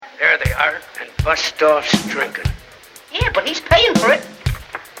There they are, and Bustoff's drinking. Yeah, but he's paying for it.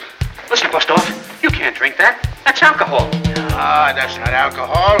 Listen, Bustoff, you can't drink that. That's alcohol. Ah, that's not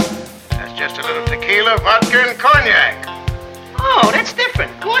alcohol. That's just a little tequila, vodka, and cognac. Oh, that's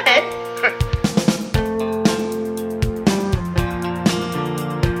different. Go ahead.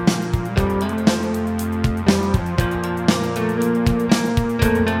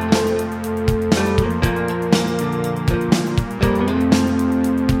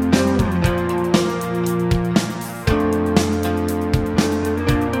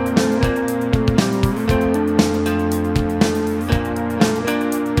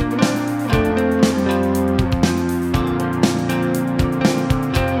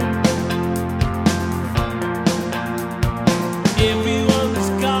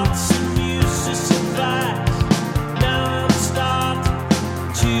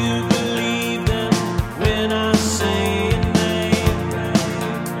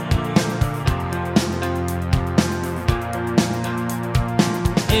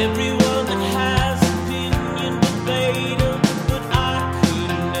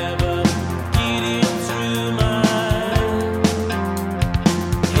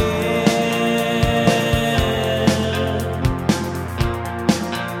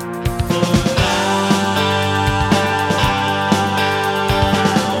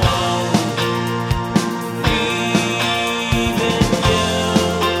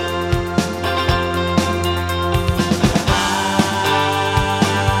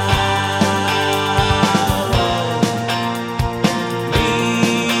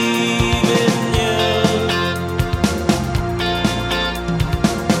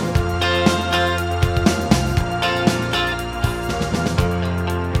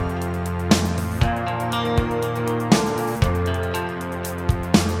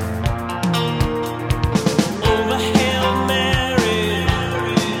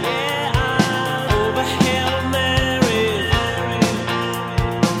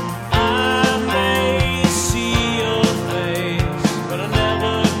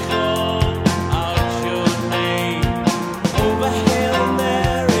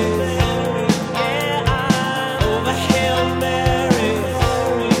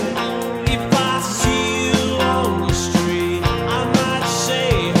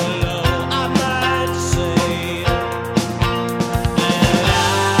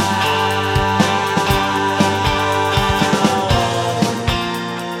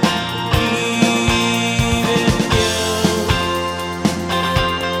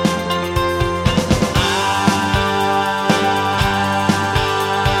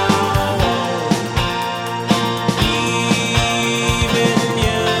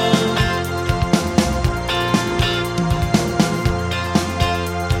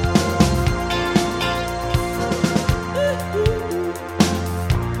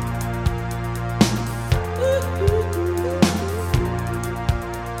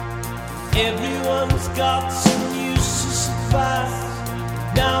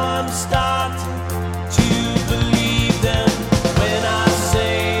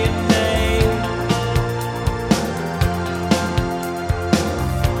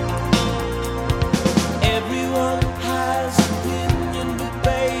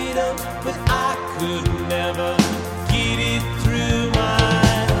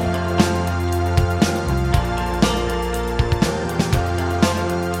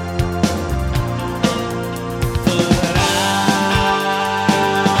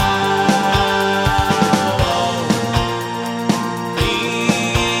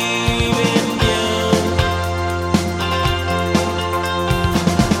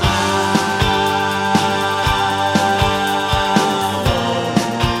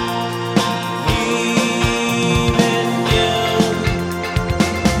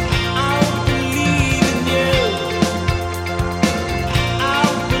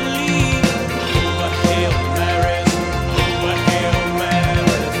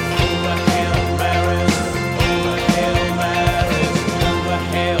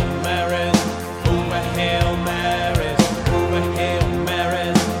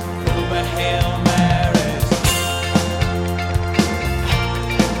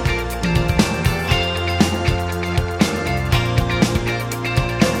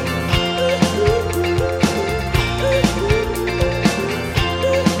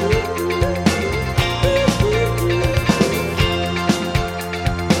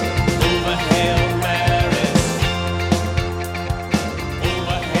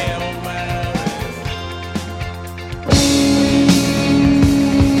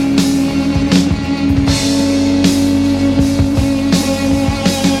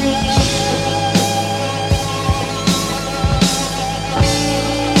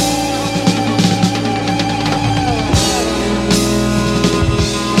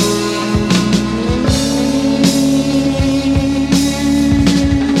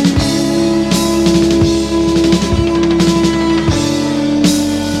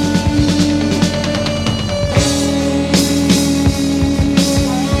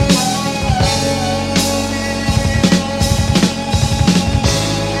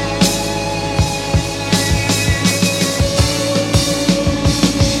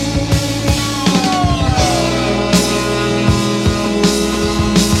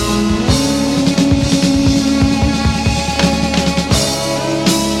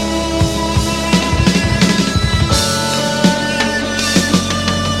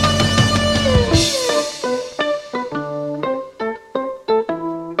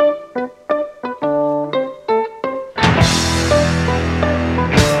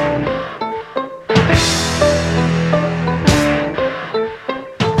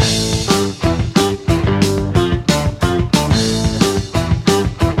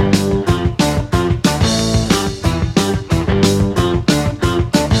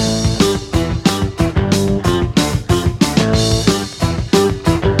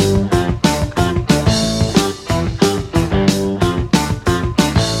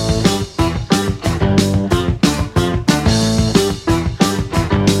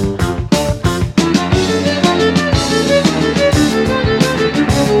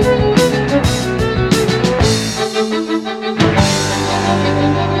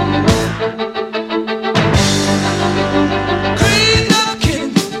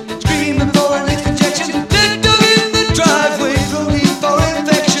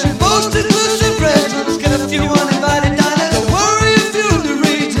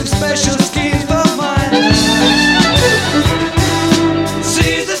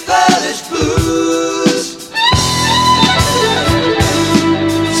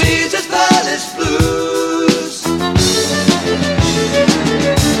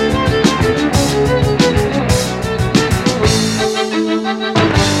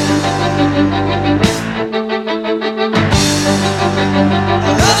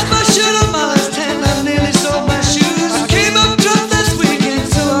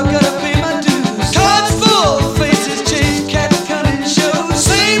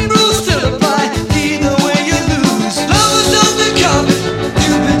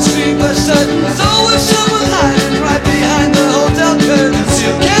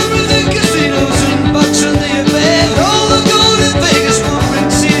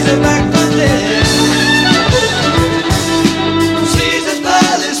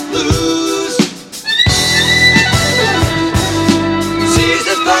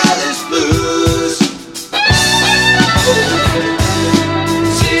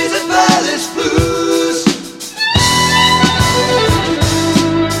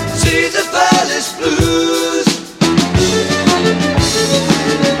 this blues.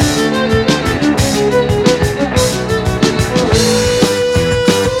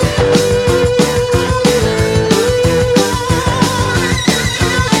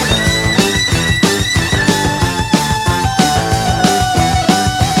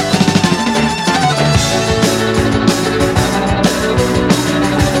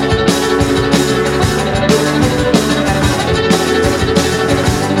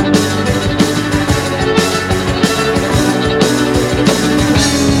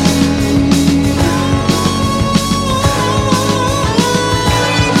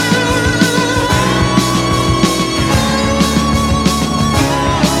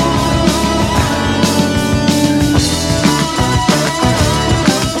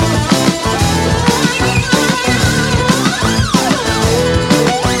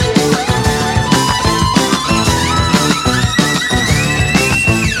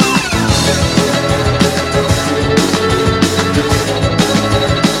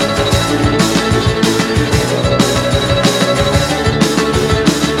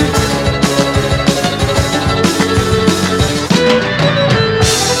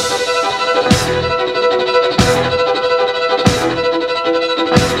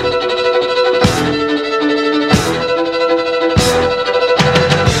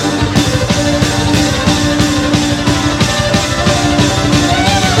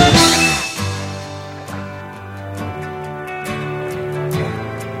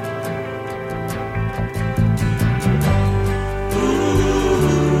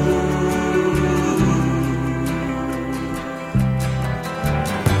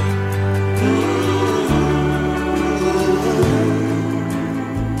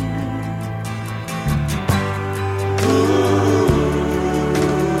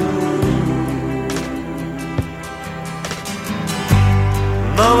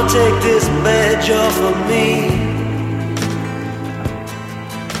 Mama, take this badge off of me.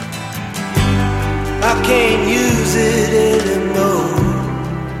 I can't use it anymore.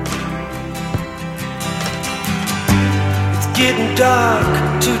 It's getting dark,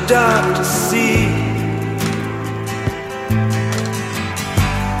 too dark to see.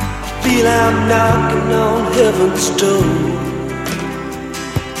 I feel I'm knocking on heaven's door.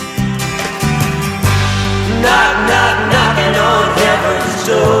 Knock, knock, knocking on heaven's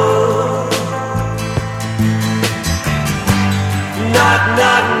door. Knock,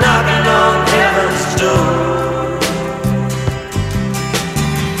 knock, knocking on heaven's door.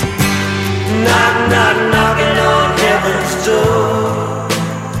 Knock, knock, knocking on heaven's door.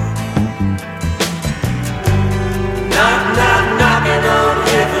 Knock, knock, knocking on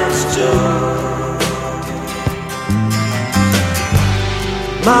heaven's door.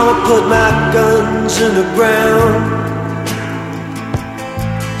 Mama put my guns in the ground.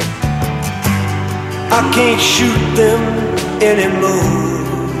 I can't shoot them anymore.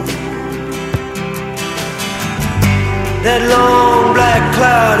 That long black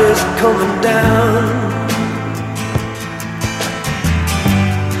cloud is coming down.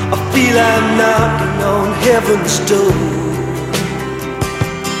 I feel I'm knocking on heaven's door.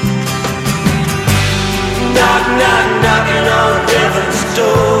 Knock, knock, knocking on heaven's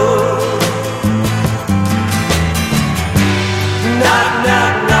door. Knock,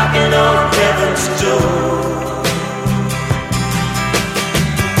 knock, knocking on heaven's door.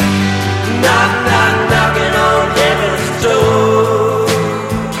 Knock, knock, knocking on heaven's door.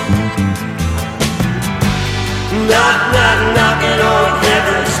 Knock, knock, knocking on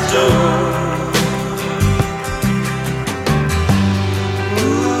heaven's door.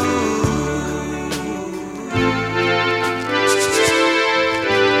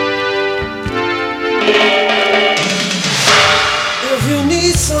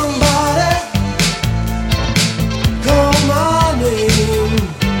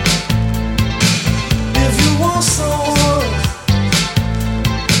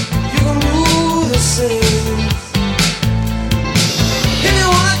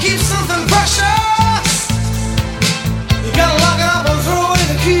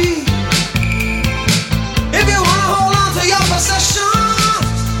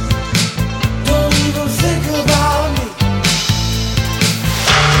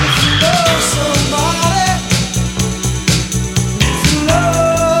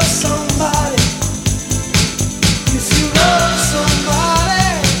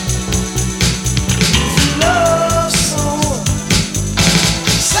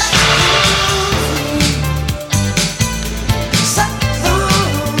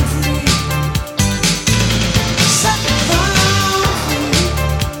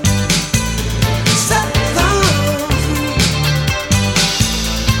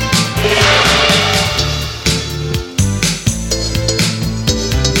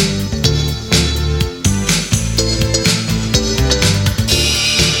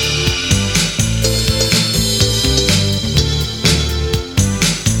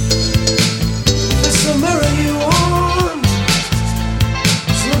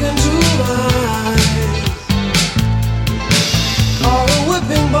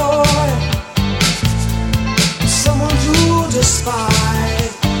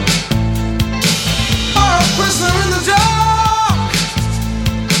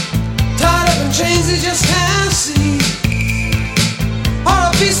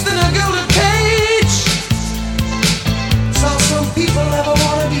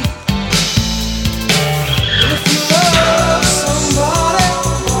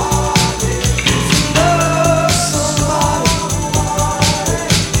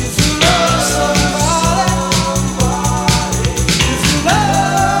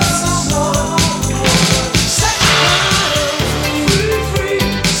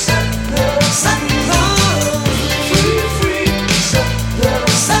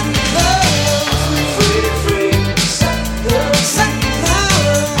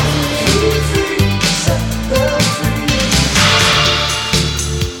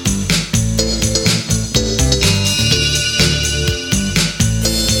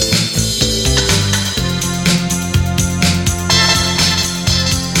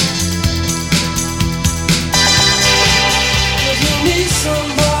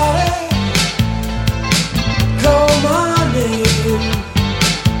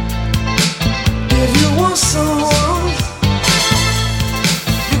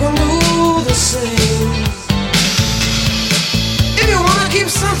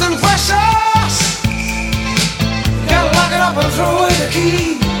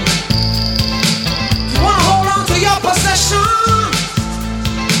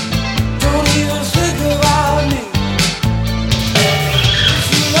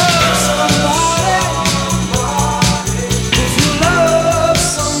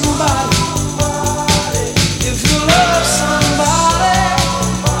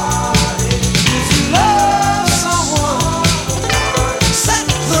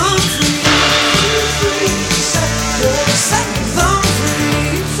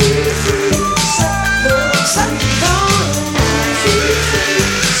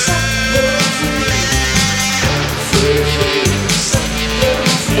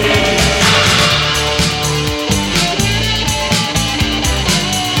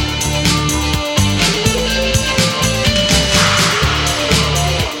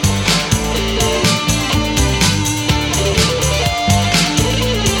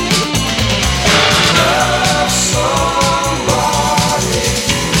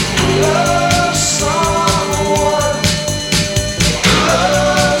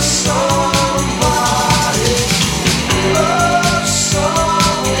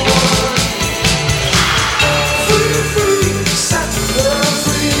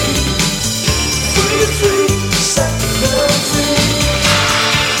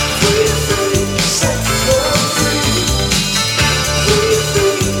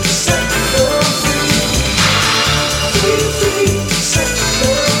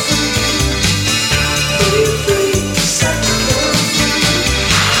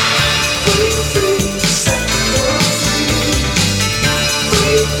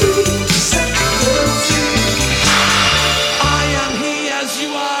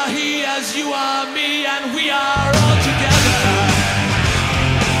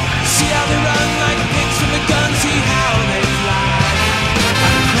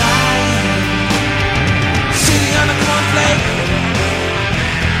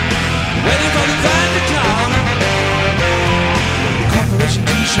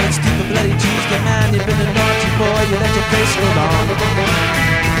 shirts, deep a bloody Tuesday, man. You've been a naughty boy, you let your face go on.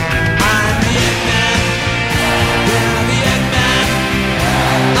 I'm the Eggman, yeah, the Eggman.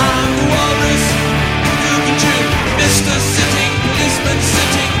 I'm the walrus, Mr. Sitting, policeman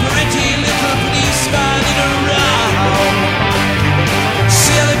sitting, pretty little policeman in a row.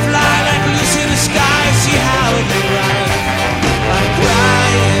 See how they fly like loose in the sky, see how they ride. I'm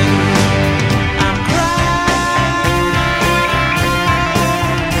crying, I'm crying,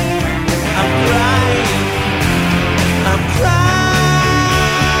 I'm crying, I'm crying.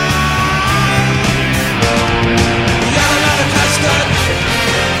 Yellow lot of custard,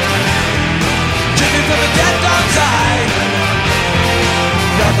 drinking from a dead dog's eye.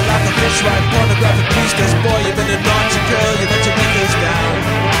 Rather like a fish wife, pornographic priestess. Boy, you've been a naughty girl, you let your knickers down.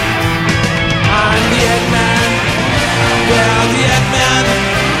 I'm the Eggman, yeah, the Eggman.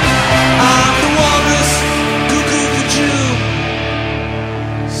 I'm the walrus, cuckoo cuckoo.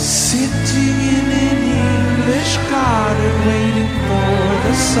 Sitting in an English garden, waiting for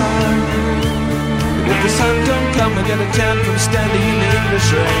the sun. If the sun don't come, I get a tan from standing in the English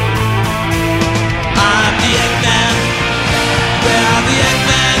rain. I'm the Eggman, yeah, the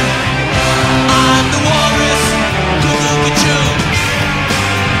Eggman. I'm the walrus, cuckoo cuckoo.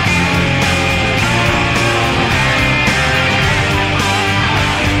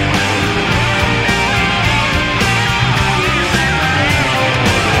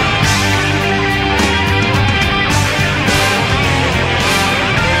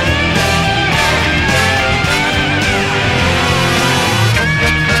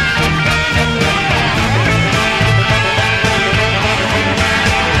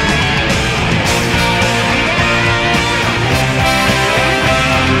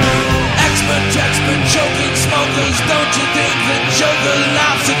 Choking smokers, don't you think the Joker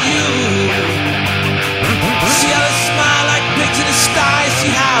laughs at you? See how they smile like pigs in the sty,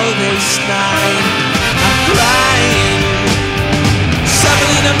 see how they snide. I'm crying,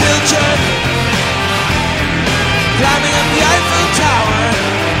 Sabalina Pilchard, climbing up the Eiffel Tower.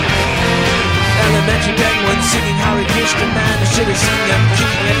 Elementary penguins singing Hare Krishna, man, I should have seen them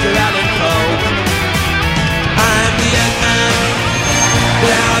kicking Edgar Allan Poe. I'm the Eggman,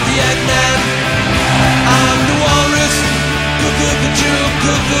 yeah, the Eggman. I'm the walrus, cuckoo cuckoo,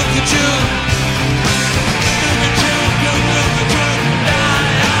 cuckoo cuckoo.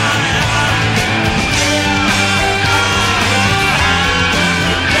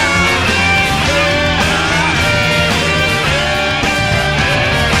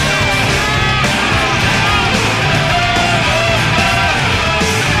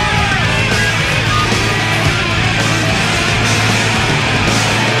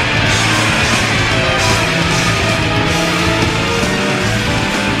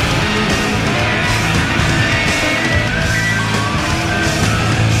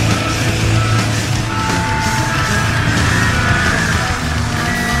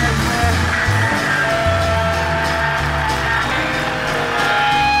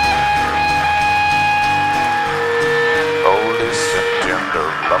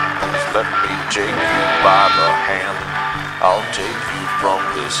 I'll take you from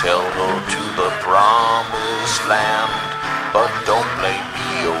this hellhole to the promised land. But don't blame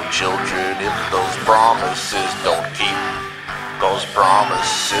me, oh children, if those promises don't keep. Those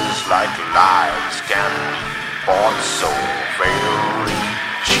promises like lives can be bought so very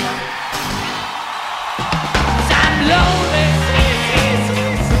cheap. I'm lonely,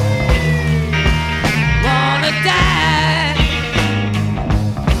 wanna die.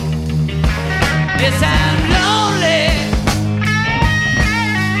 Yes, I'm lonely,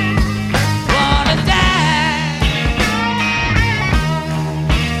 wanna die.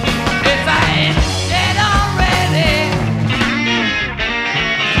 If I ain't dead already,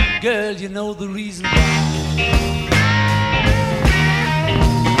 girl, you know the reason why.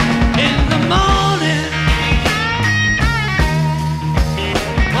 In the morning,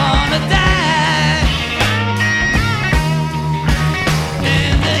 wanna die.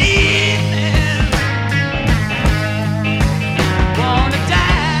 In the evening, wanna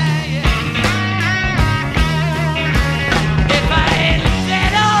die. If I ain't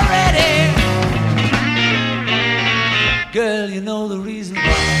dead already, girl, you know the reason why.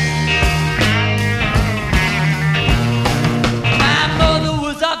 My mother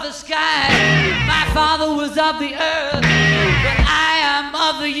was of the sky, my father was of the earth, but I am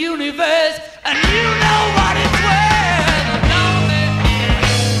of the universe, and you know what it's worth. I'm lonely,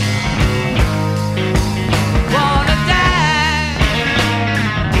 wanna die.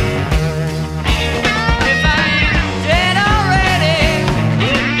 If I ain't dead already,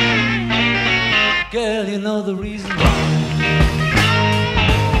 girl, you know the reason why.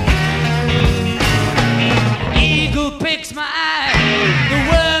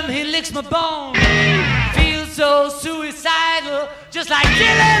 breaks my bones. Feel so suicidal, just like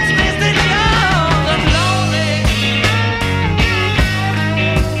Dylan's Mr. Jones. I'm lonely,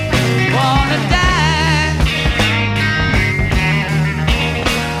 wanna die.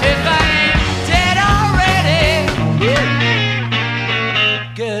 If I ain't dead already,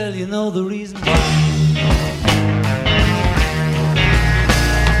 girl, you know the reason why.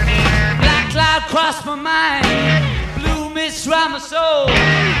 Black cloud crossed my mind, blue mist round my soul.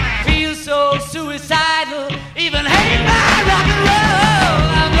 Feel so suicidal, even hate my rock and roll.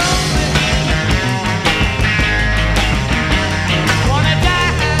 I'm lonely, wanna die.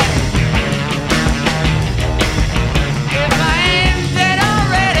 If I ain't dead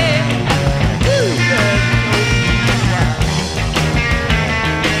already, ooh, girl,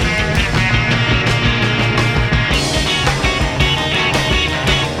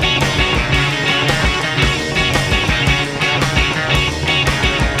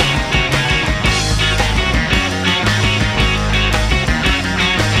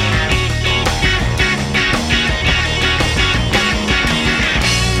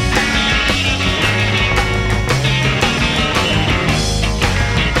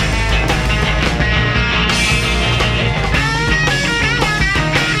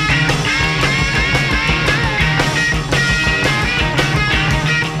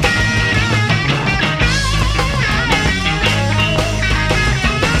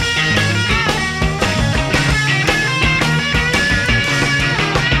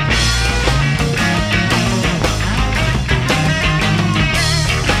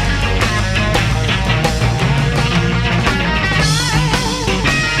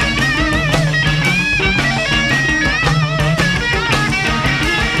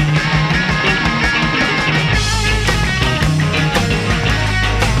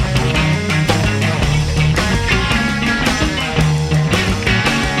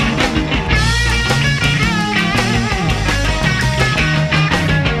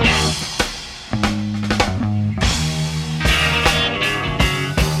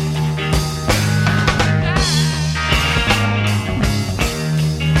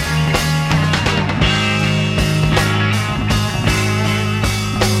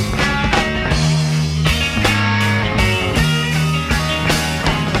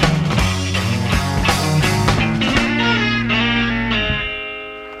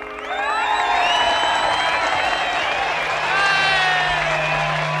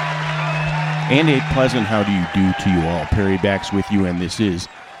 And a pleasant how do you do to you all. Perry Bax with you, and this is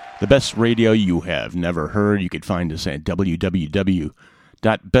the best radio you have never heard. You can find us at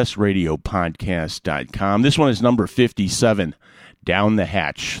www.bestradiopodcast.com. This one is number 57, Down the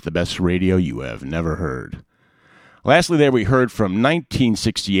Hatch, the best radio you have never heard. Lastly there we heard from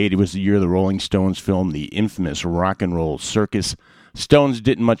 1968. It was the year the Rolling Stones filmed the infamous Rock and Roll Circus. Stones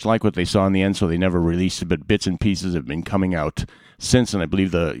didn't much like what they saw in the end, so they never released it, but bits and pieces have been coming out since, and I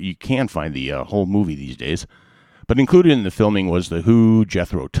believe you can find the whole movie these days. But included in the filming was The Who,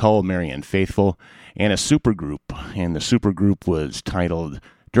 Jethro Tull, Marianne Faithfull, and a supergroup. And the supergroup was titled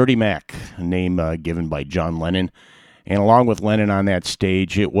Dirty Mac, a name given by John Lennon. And along with Lennon on that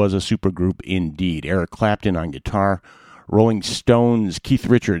stage, it was a supergroup indeed. Eric Clapton on guitar, Rolling Stones, Keith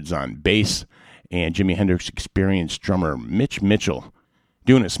Richards on bass, and Jimi Hendrix Experience drummer Mitch Mitchell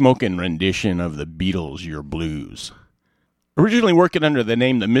doing a smoking rendition of the Beatles' Yer Blues. Originally working under the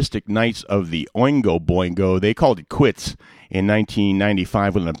name the Mystic Knights of the Oingo Boingo, they called it quits in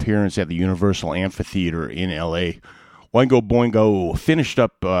 1995 with an appearance at the Universal Amphitheater in L.A. Oingo Boingo finished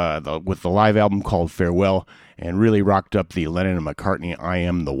up with the live album called Farewell and really rocked up the Lennon and McCartney I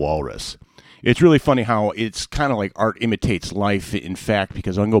Am The Walrus. It's really funny how it's kind of like art imitates life, in fact,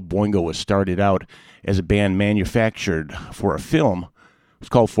 because Oingo Boingo was started out as a band manufactured for a film. It was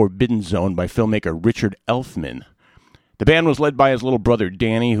called Forbidden Zone by filmmaker Richard Elfman. The band was led by his little brother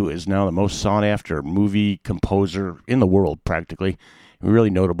Danny, who is now the most sought-after movie composer in the world, practically. Really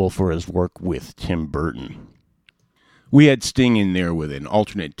notable for his work with Tim Burton. We had Sting in there with an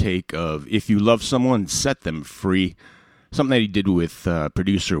alternate take of If You Love Someone, Set Them Free, something that he did with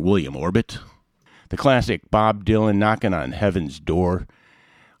producer William Orbit. The classic Bob Dylan, Knocking on Heaven's Door.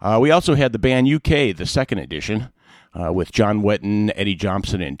 We also had the band UK, the second edition, with John Wetton, Eddie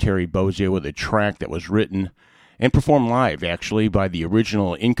Johnson, and Terry Bozzio with a track that was written and performed live, actually, by the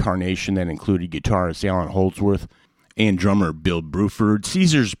original incarnation that included guitarist Alan Holdsworth and drummer Bill Bruford,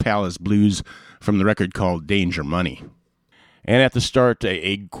 Caesar's Palace Blues from the record called Danger Money. And at the start,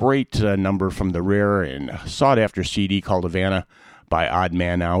 a great number from the rare and sought-after CD called Havana by Odd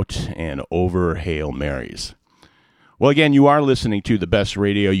Man Out and Over Hail Marys. Well, again, you are listening to the best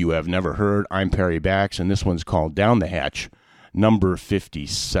radio you have never heard. I'm Perry Bax, and this one's called Down the Hatch, number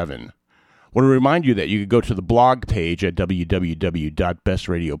 57. I want to remind you that you could go to the blog page at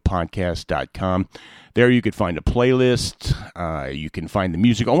www.bestradiopodcast.com. There you could find a playlist. You can find the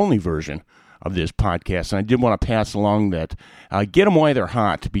music-only version of this podcast. And I did want to pass along that get them while they're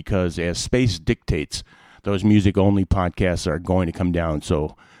hot, because as space dictates, those music-only podcasts are going to come down.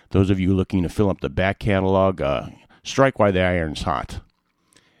 So those of you looking to fill up the back catalog, strike while the iron's hot.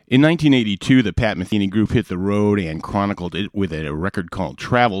 In 1982, the Pat Metheny Group hit the road and chronicled it with a record called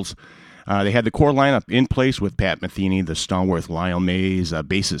Travels. They had the core lineup in place with Pat Metheny, the stalwart Lyle Mays,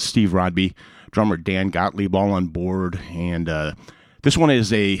 bassist Steve Rodby, drummer Dan Gottlieb all on board. And this one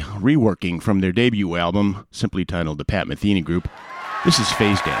is a reworking from their debut album, simply titled The Pat Metheny Group. This is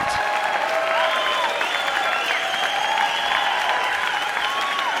Phase Dance.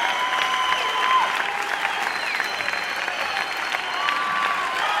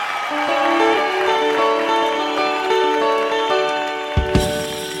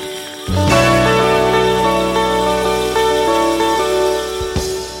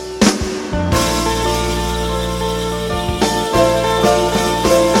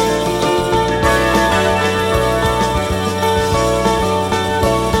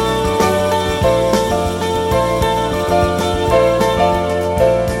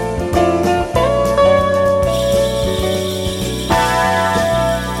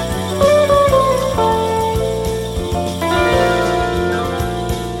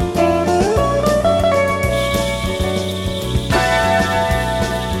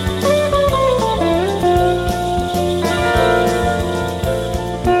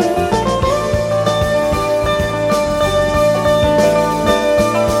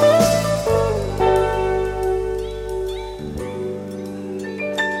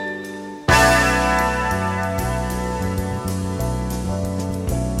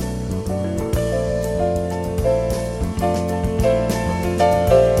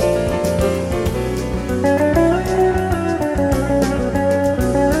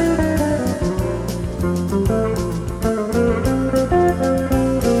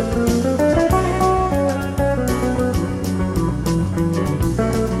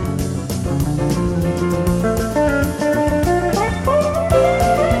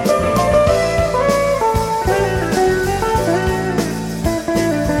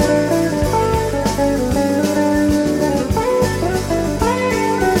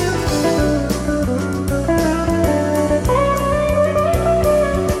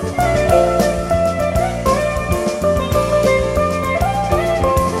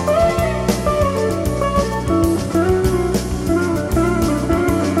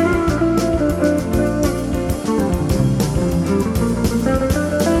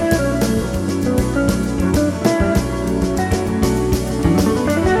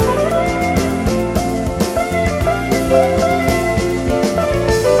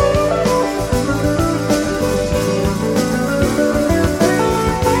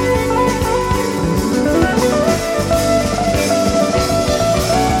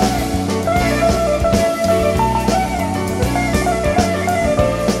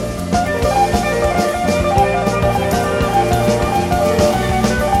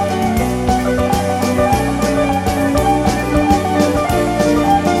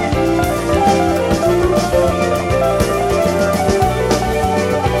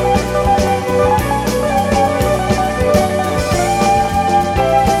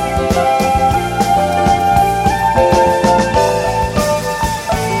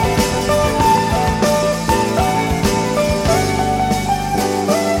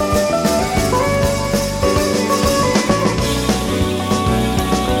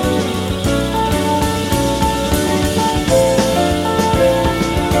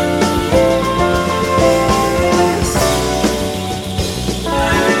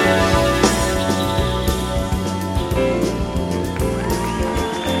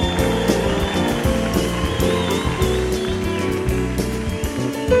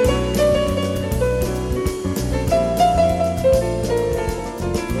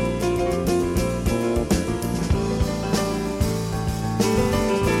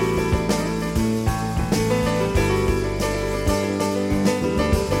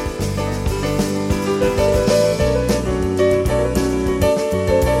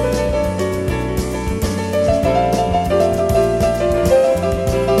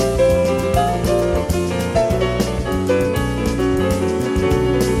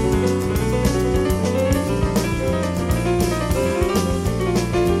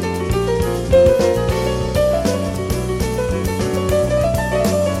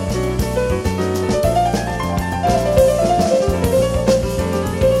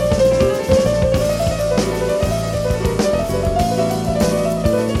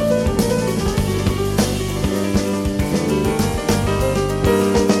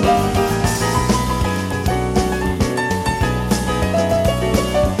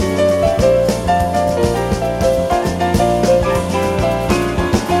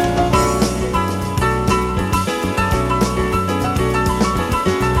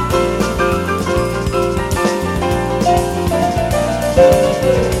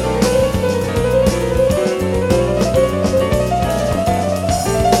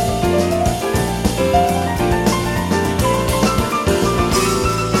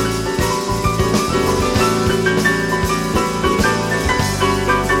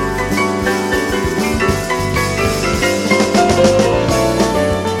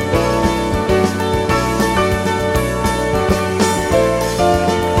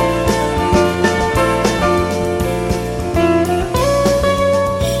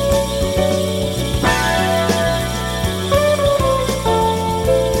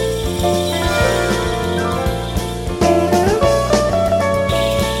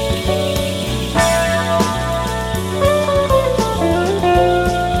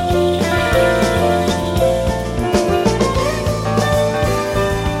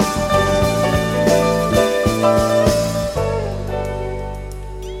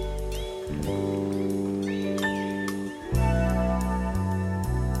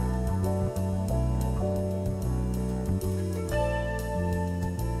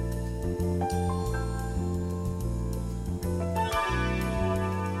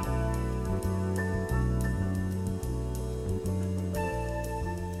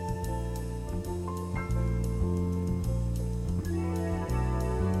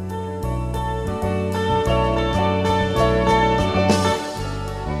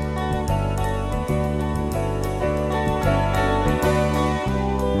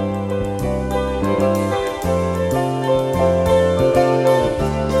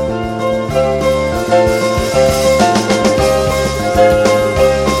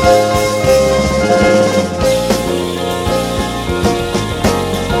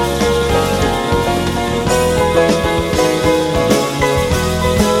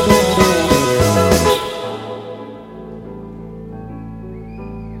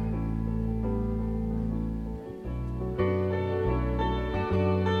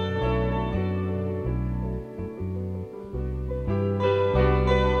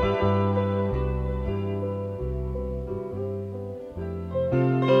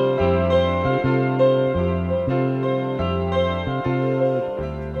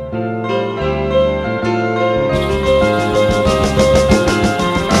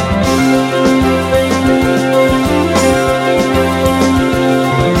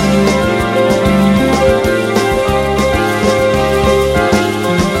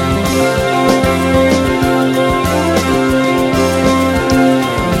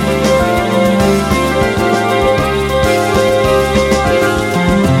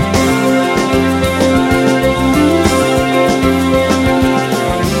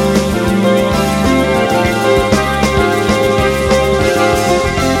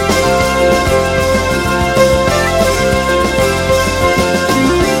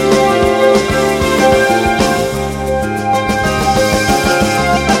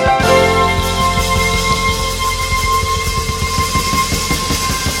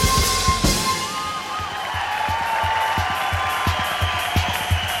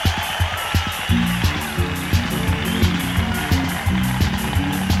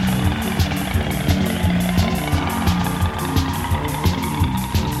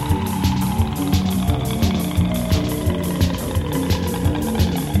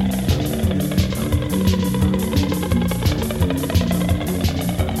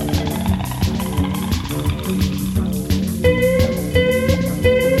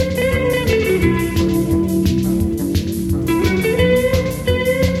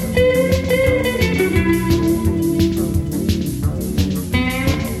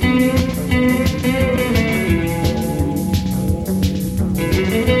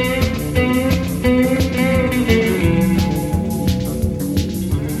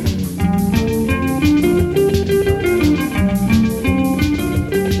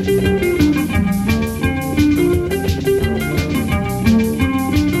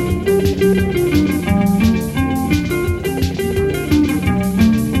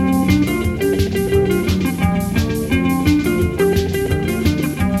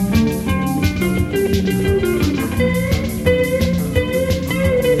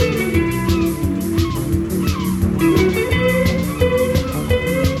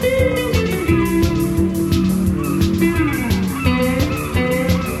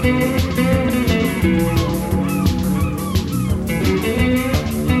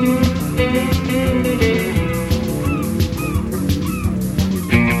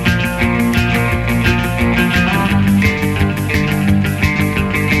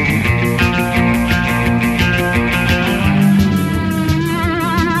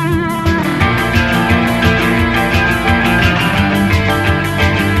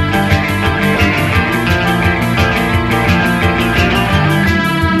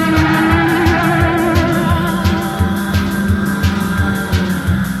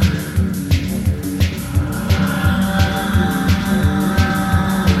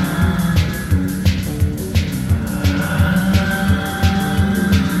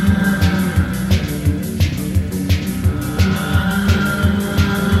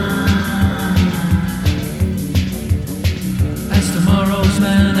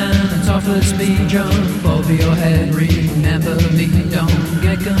 Jump over your head, remember me. Don't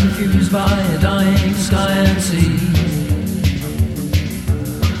get confused by a dying sky and sea.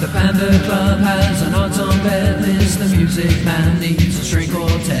 The Panda Club has an odds-on bet list. The music man needs a string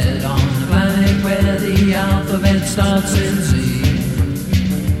quartet on the planet where the alphabet starts with Z.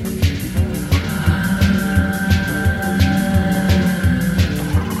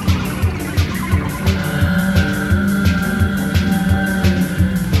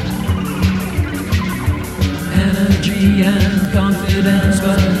 And confidence,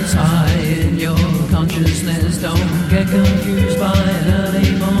 but it's high in your consciousness. Don't get confused by an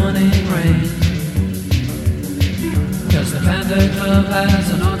early morning rain, 'cause the Panda Club has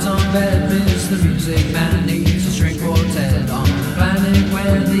an odds-on bet list. The music man needs a string quartet on the planet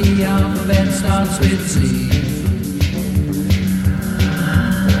where the alphabet starts with Z.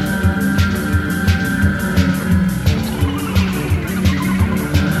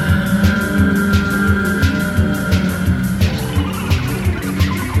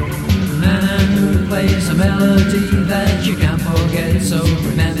 Plays a melody that you can't forget, so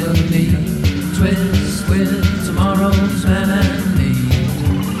remember me. Twist with tomorrow's man and me.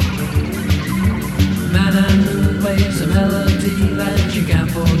 Man and who plays a melody that you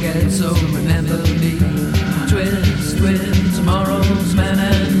can't forget, so remember me. Twist with tomorrow's man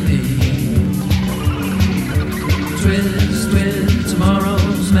and me. Twist with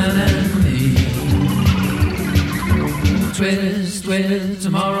tomorrow's man and me. Twist with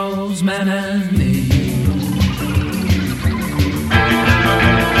tomorrow's man and me.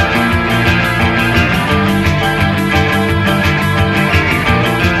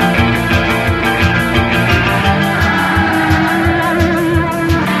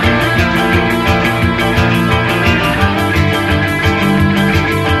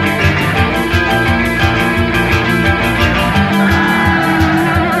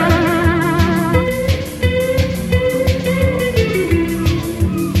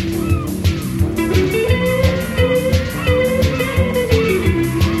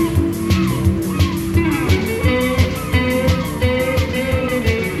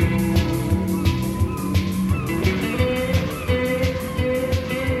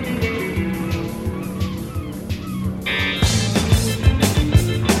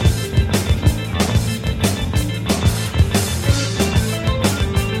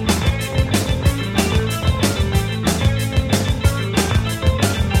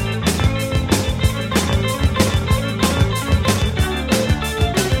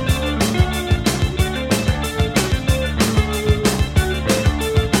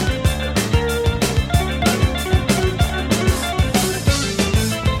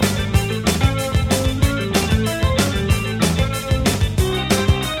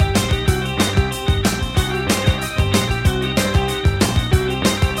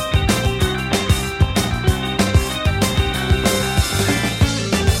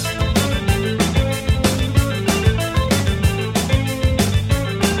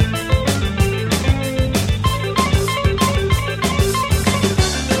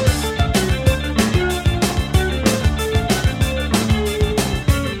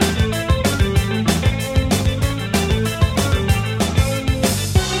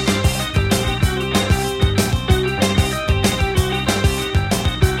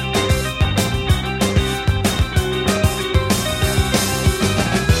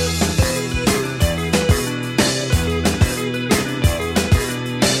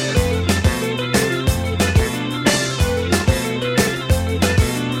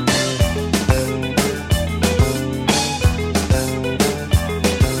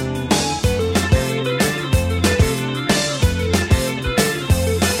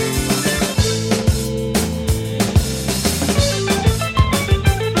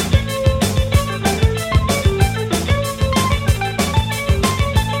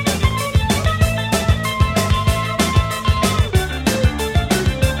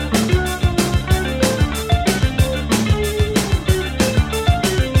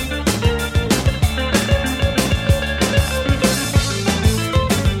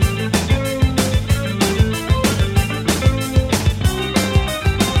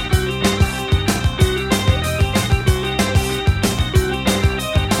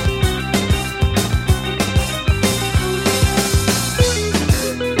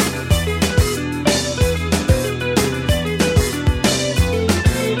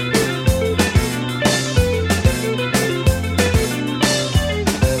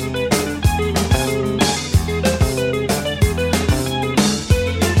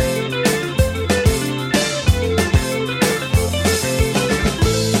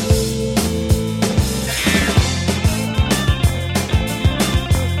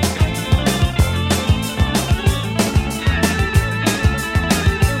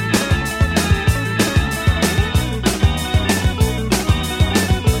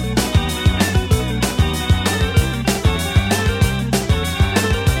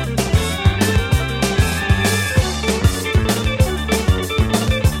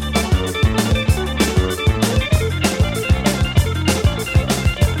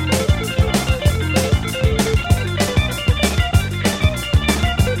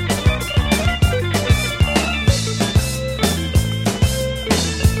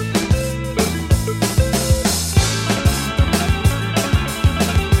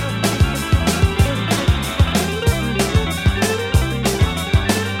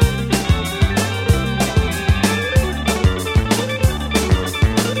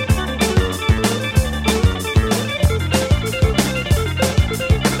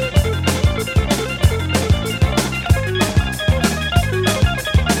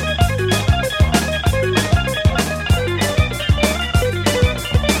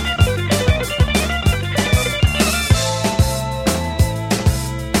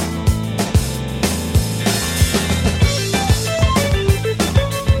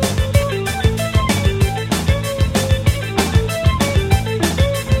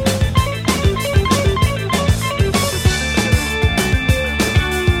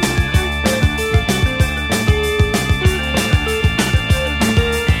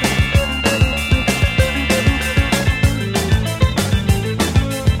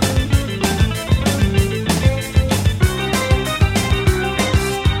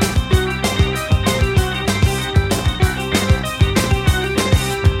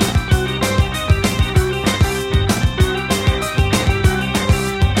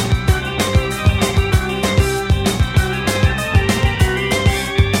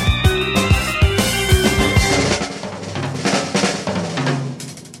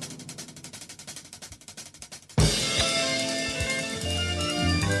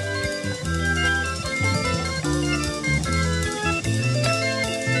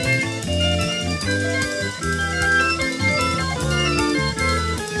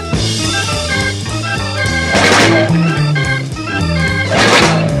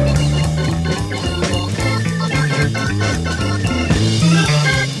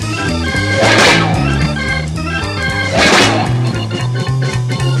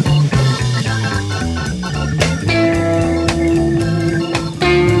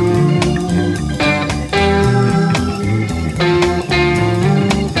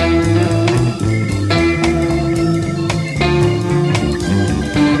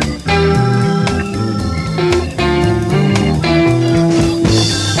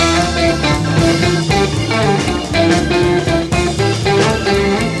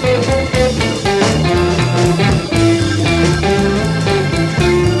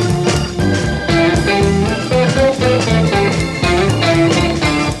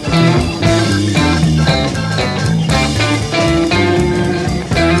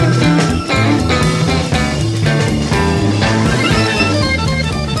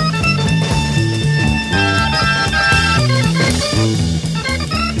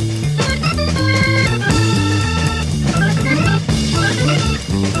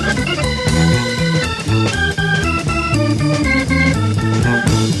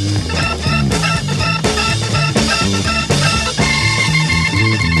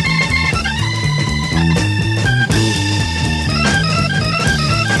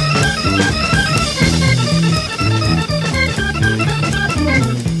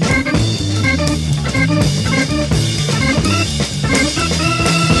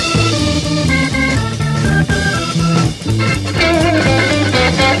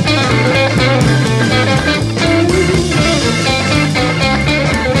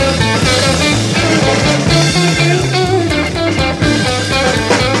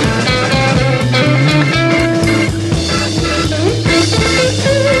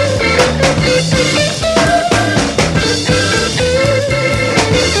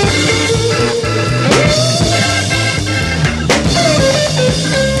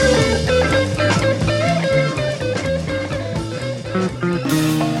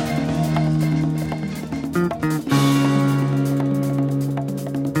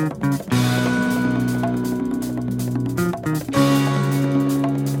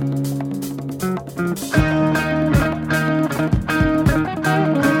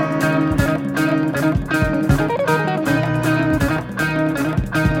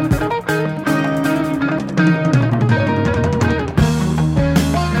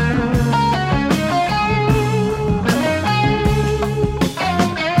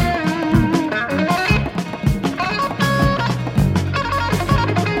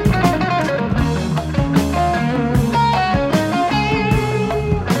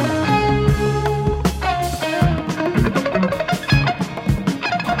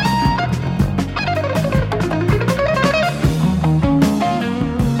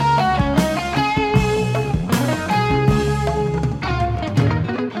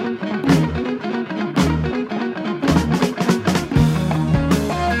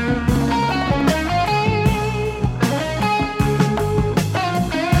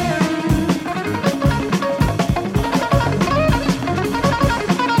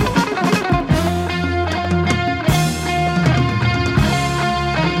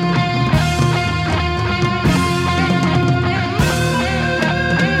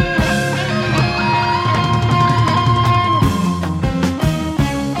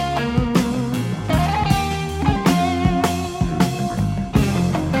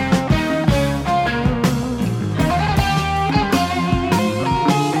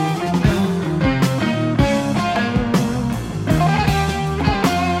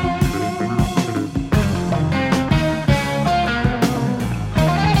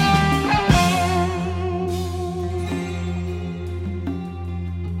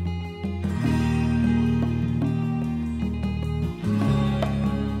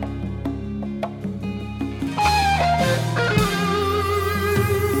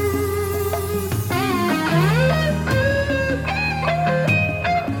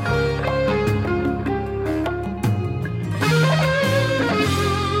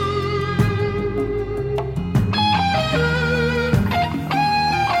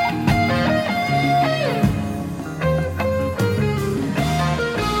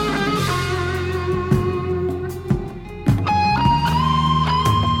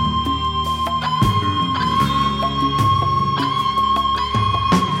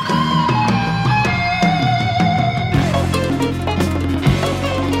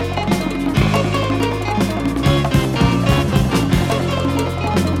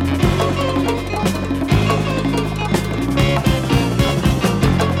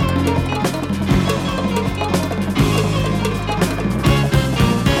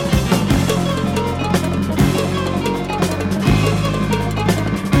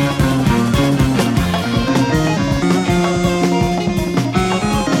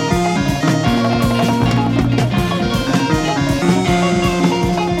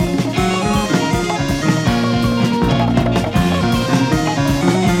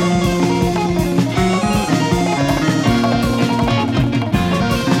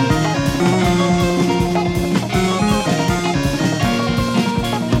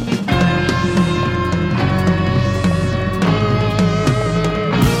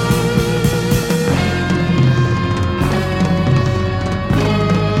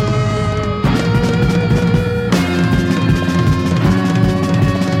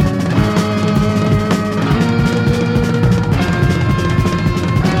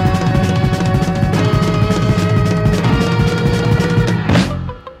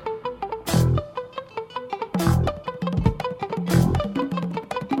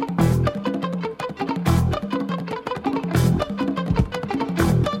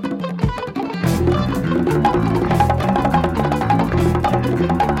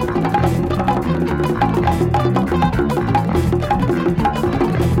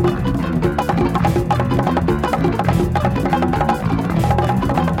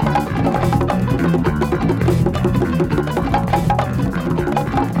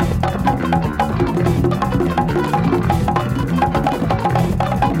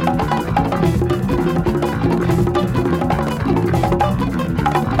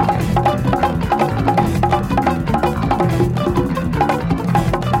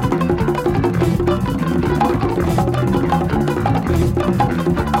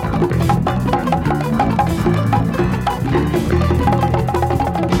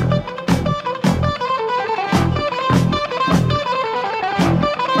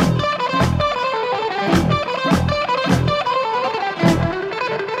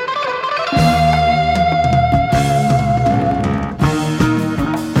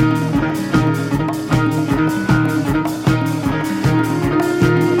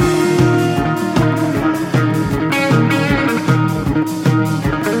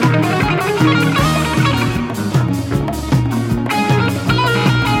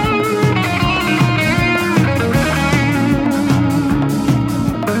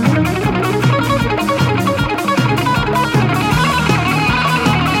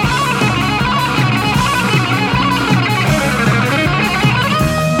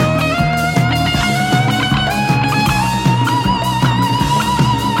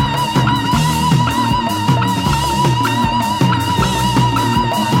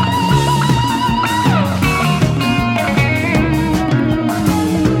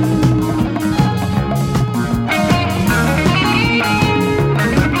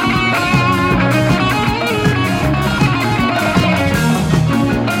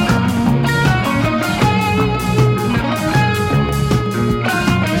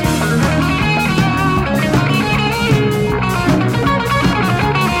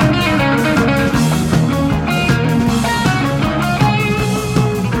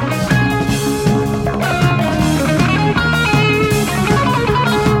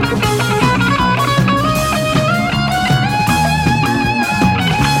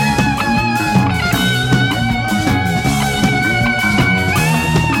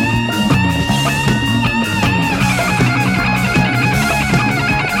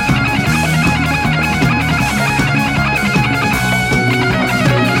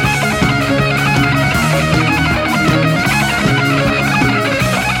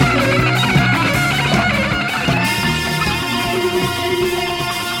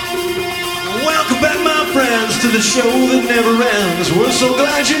 to the show that never ends. We're so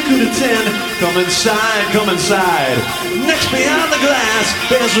glad you could attend. Come inside, come inside. Next behind the glass,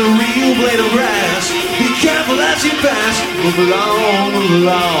 there's a real blade of grass. Be careful as you pass. Move along, move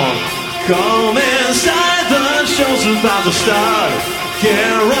along. Come inside, the show's about to start.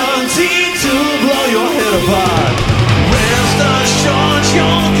 Guaranteed to blow your head apart. Rest assured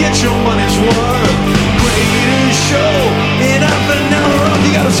you'll get your money's worth. Greatest show in half an hour.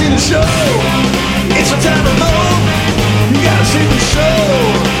 You gotta see the show. It's a time to move. You gotta see the show.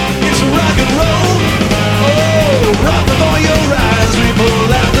 It's a rock and roll. Oh, rock before your eyes. We pull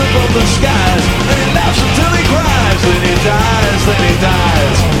laughter from the skies. And he laughs until he cries. Then he dies, then he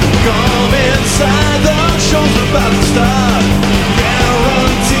dies. Come inside, the show's about to start.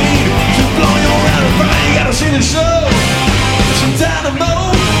 Guaranteed to blow your head apart. You gotta see the show. It's a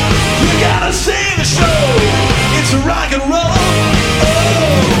dynamo. You gotta see the show. It's a rock and roll.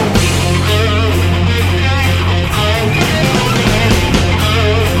 Oh.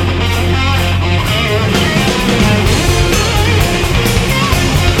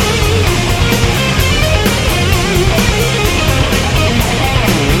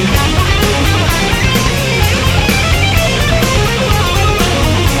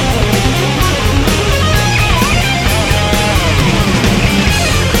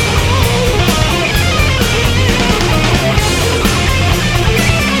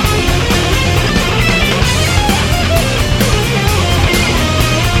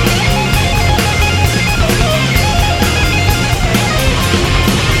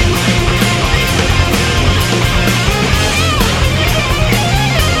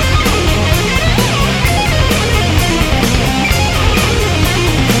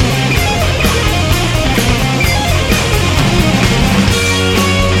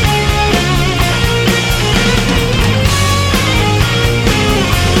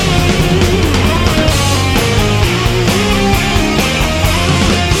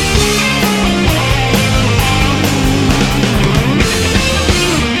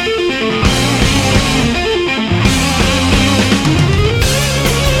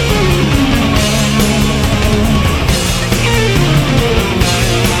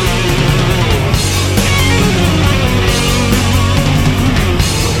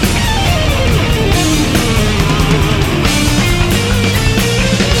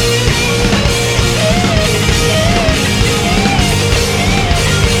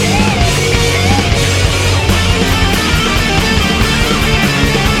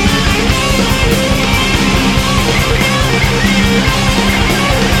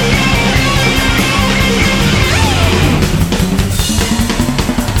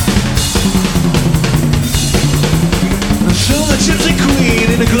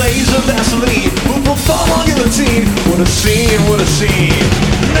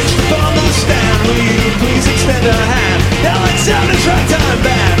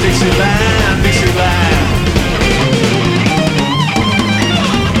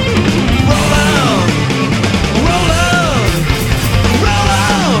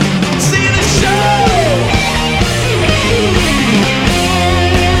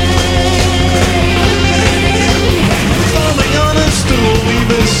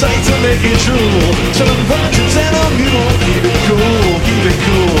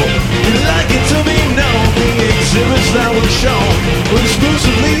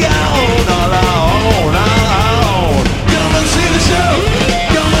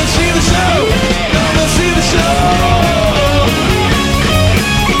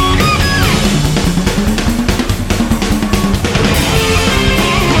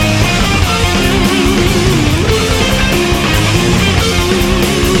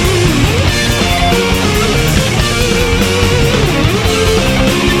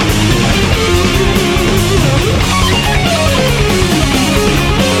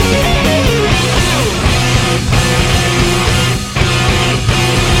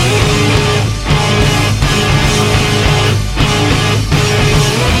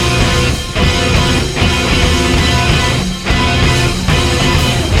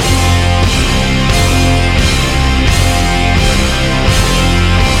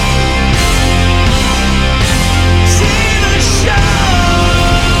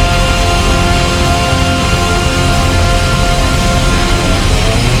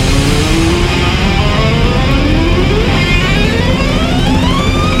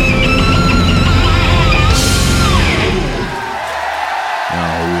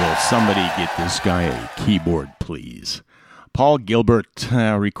 Guy a keyboard, please. Paul Gilbert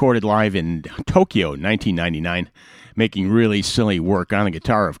recorded live in Tokyo, 1999, making really silly work on the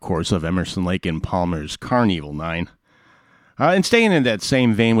guitar, of course, of Emerson, Lake and Palmer's Karn Evil 9. And staying in that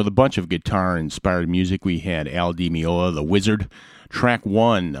same vein with a bunch of guitar-inspired music, we had Al Di Meola, The Wizard, track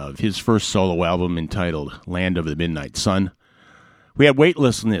 1 of his first solo album entitled Land of the Midnight Sun. We had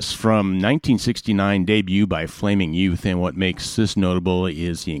Weightlessness from 1969 debut by Flaming Youth, and what makes this notable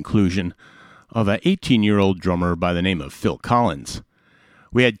is the inclusion of an 18-year-old drummer by the name of Phil Collins.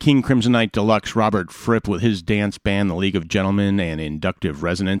 We had King Crimsonite Deluxe Robert Fripp with his dance band The League of Gentlemen and Inductive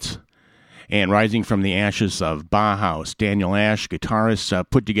Resonance. And rising from the ashes of Bauhaus, Daniel Ash, guitarist,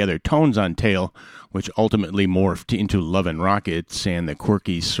 put together Tones on Tail, which ultimately morphed into Love and Rockets and the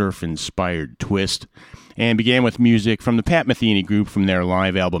quirky surf-inspired twist, and began with music from the Pat Metheny Group from their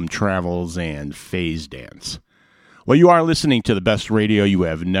live album Travels and Phase Dance. Well, you are listening to the best radio you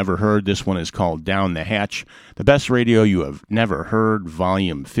have never heard. This one is called Down the Hatch, the best radio you have never heard,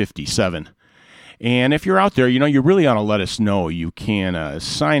 volume 57. And if you're out there, you really ought to let us know. You can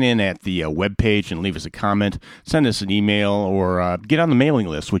sign in at the webpage and leave us a comment, send us an email, or get on the mailing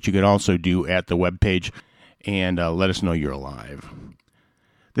list, which you could also do at the webpage, and let us know you're alive.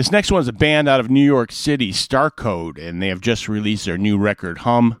 This next one is a band out of New York City, Starcode, and they have just released their new record,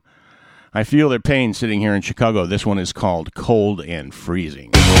 Hum. I feel their pain sitting here in Chicago. This one is called Cold and Freezing.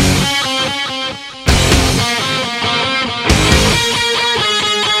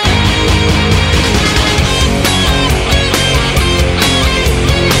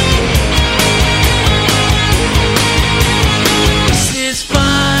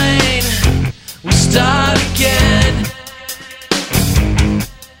 Start again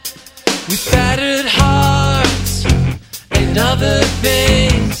with battered hearts and other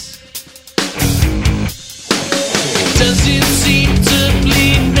things. Does it seem to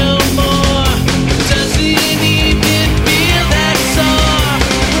bleed no more? Does it even feel that sore?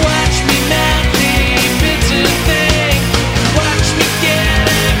 Watch me madly bitter thing. Watch me get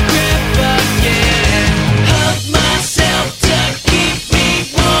a grip again. Hug myself to keep me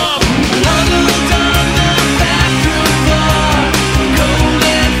warm. Huddled on the bathroom floor, cold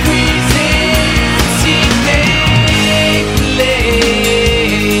and freezing, see lately.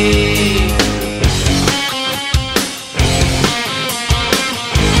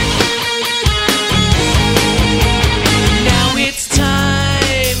 Now it's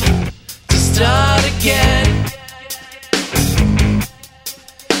time to start again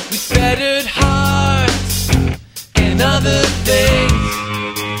with battered hearts and other things.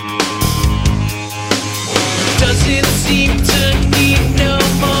 Does it seem to need no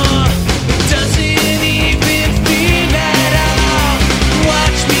more? Does it even feel at all?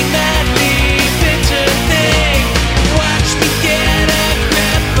 Watch me madly bitter thing. Watch me get a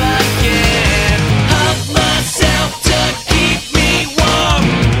grip again. Hug myself to keep me warm.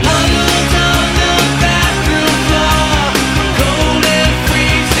 Huddled on the bathroom floor, cold and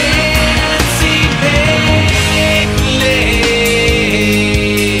freezing, see lately.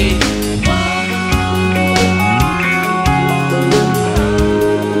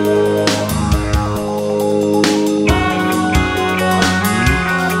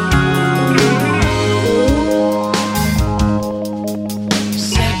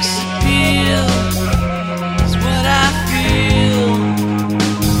 Sex appeal is what I feel.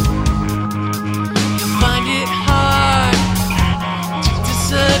 You find it hard to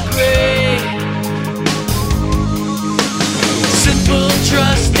disagree. Simple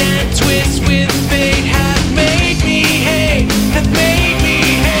trust and twist with fate have made me hate, have made me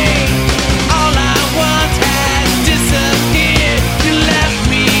hate. All I want has disappeared. You left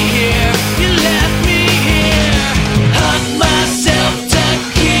me here, you left me here. Hug myself to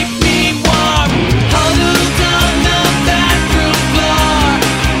keep me warm. Huddled on the bathroom floor,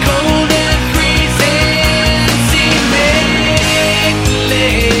 cold and freezing, see lately.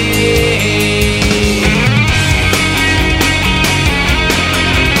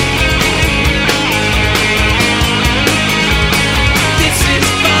 This is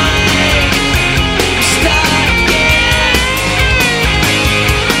fine. Start again.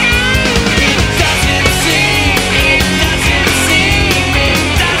 It doesn't seem, it doesn't seem, it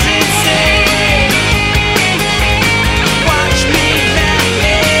doesn't seem. Watch me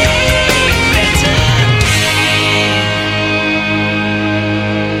madly bitter.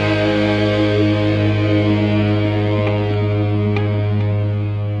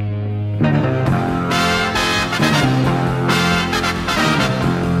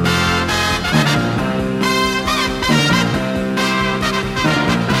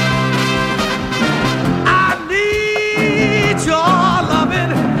 I need your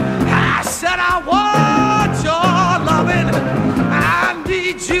loving. I said I want your loving. I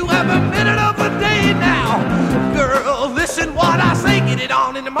need you every minute of the day now. Girl, listen what I say. Get it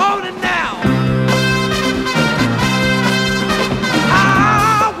on in the morning now.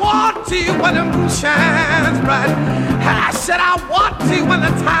 to when the moon shines bright. I said I want to when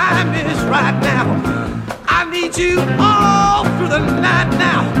the time is right now. I need you all through the night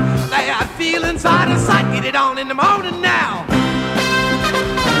now. That feeling's out of sight. Get it on in the morning now.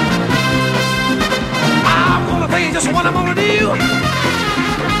 I'm gonna tell you just what I'm gonna do.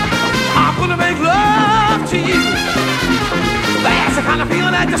 I'm gonna make love to you. That's the kind of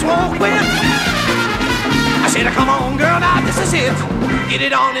feeling I just won't quit. I said, come on, girl, now this is it. Get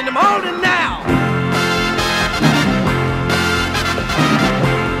it on in the morning now.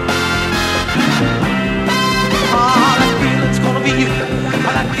 Oh, that feeling's gonna be you.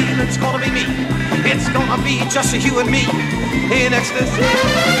 Oh, that feeling's gonna be me. It's gonna be just you and me in ecstasy.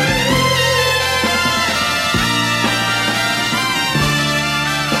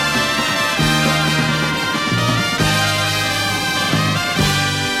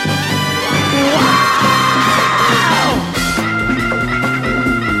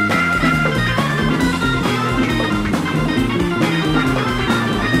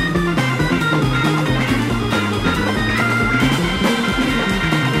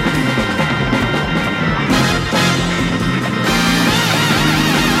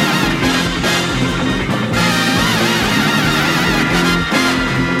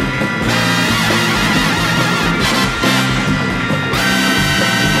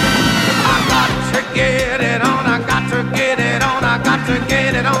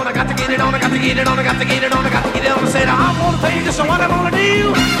 Get it on, I got to get it on, I got to get it on. I said, I'm gonna tell you just what I'm gonna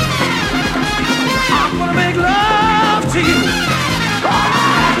do. I'm gonna make love to you. Oh,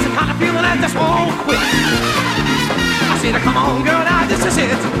 that's the kind of feeling I just won't quit. I said, come on, girl, now this is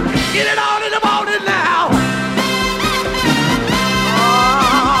it. Get it on in the morning now.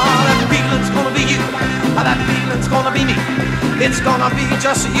 Oh, that feeling's gonna be you. Oh, that feeling's gonna be me. It's gonna be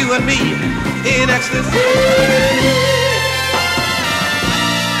just you and me in ecstasy.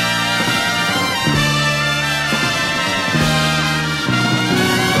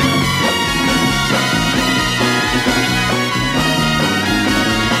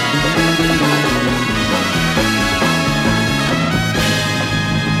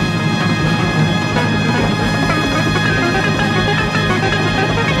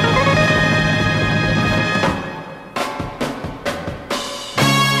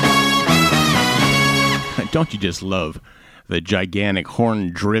 Don't you just love the gigantic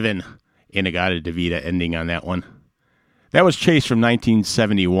horn-driven Inagata-Davida ending on that one? That was Chase from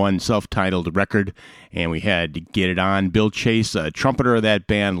 1971, self-titled record, and we had to get it on. Bill Chase, a trumpeter of that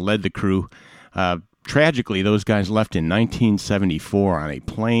band, led the crew. Tragically, those guys left in 1974 on a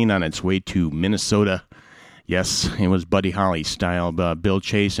plane on its way to Minnesota. Yes, it was Buddy Holly style. Bill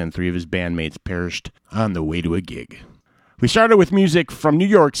Chase and three of his bandmates perished on the way to a gig. We started with music from New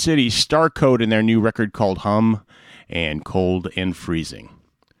York City, Starcode, and their new record called Hum, and Cold and Freezing.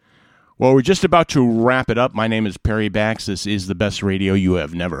 Well, we're just about to wrap it up. My name is Perry Bax. This is the best radio you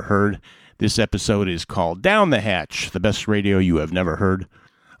have never heard. This episode is called Down the Hatch, the best radio you have never heard,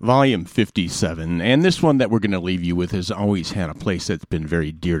 Volume 57. And this one that we're going to leave you with has always had a place that's been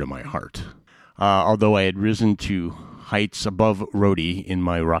very dear to my heart. Although I had risen to heights above roadie in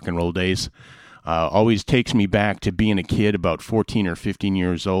my rock and roll days, always takes me back to being a kid about 14 or 15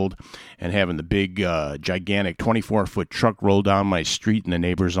 years old and having the big, gigantic 24-foot truck roll down my street and the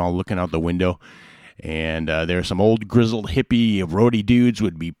neighbors all looking out the window. And there's some old grizzled hippie roadie dudes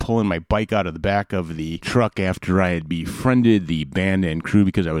would be pulling my bike out of the back of the truck after I had befriended the band and crew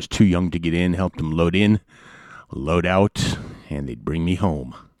because I was too young to get in, helped them load in, load out, and they'd bring me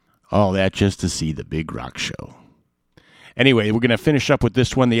home. All that just to see the big rock show. Anyway, we're going to finish up with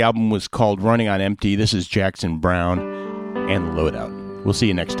this one. The album was called Running on Empty. This is Jackson Browne and Loadout. We'll see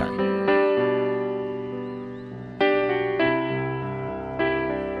you next time.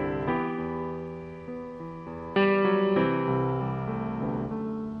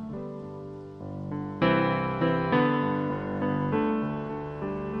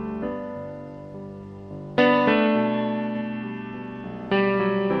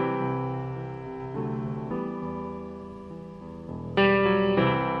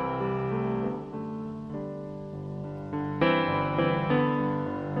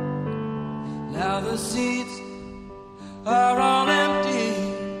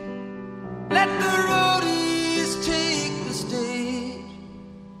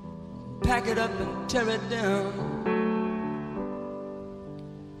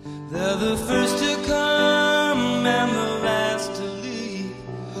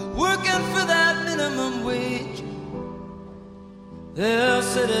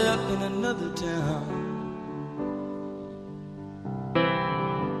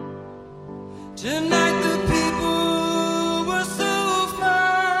 Tonight the people were so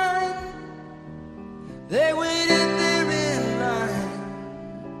fine.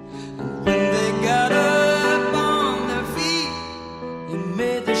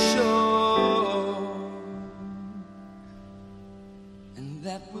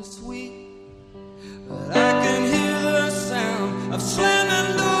 that was sweet. But I can hear the sound of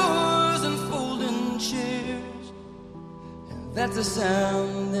slamming doors and folding chairs, and that's a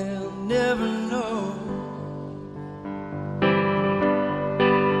sound they'll never know.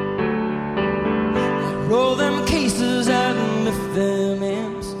 I roll them cases out and lift them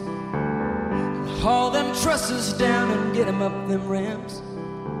amps, and haul them trusses down and get them up them ramps.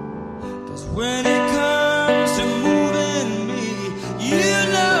 'Cause when it comes to moving me, you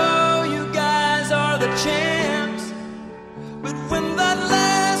know you guys are the champs. But when that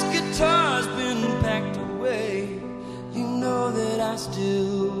last guitar's been packed away, you know that I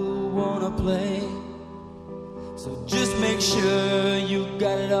still wanna play. So just make sure you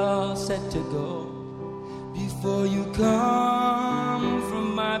got it all set to go before you come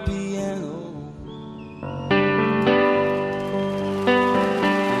from my piano.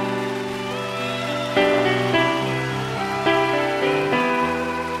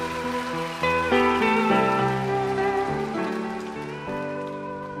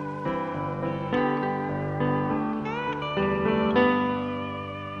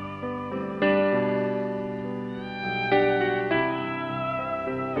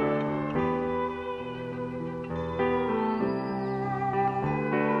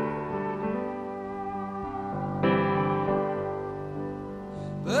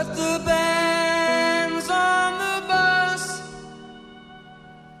 But the band's on the bus,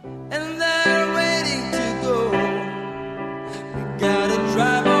 and they're waiting to go. We gotta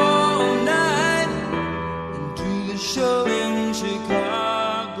drive all night and do the show in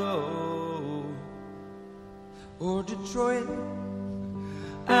Chicago or Detroit,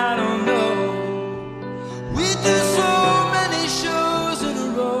 I don't know. We do so many shows in a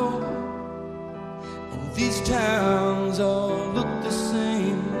row, and these towns all look the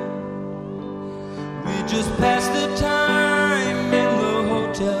same. We just pass the time in the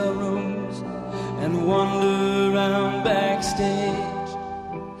hotel rooms and wander around backstage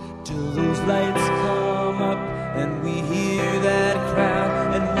till those lights come up and we hear that crowd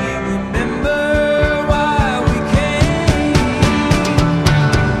and we remember why we came.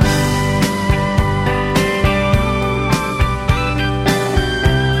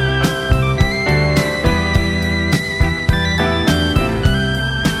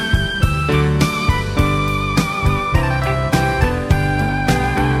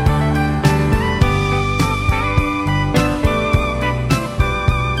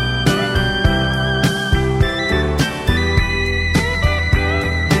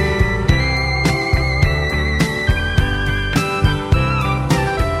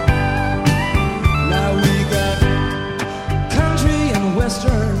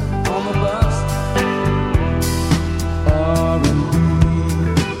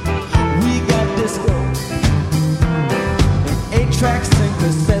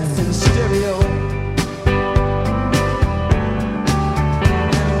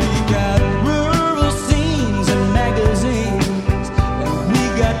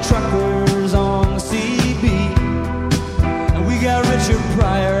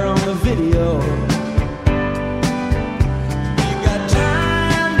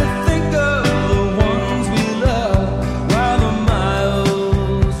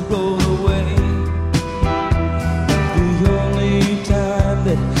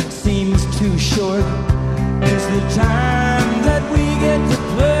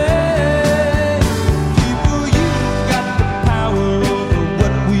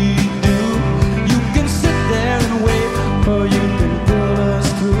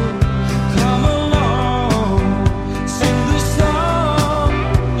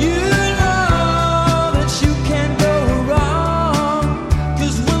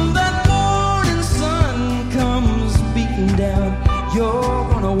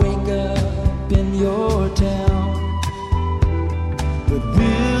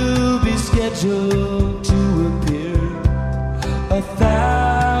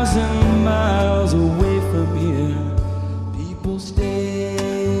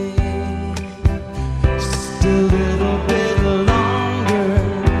 Still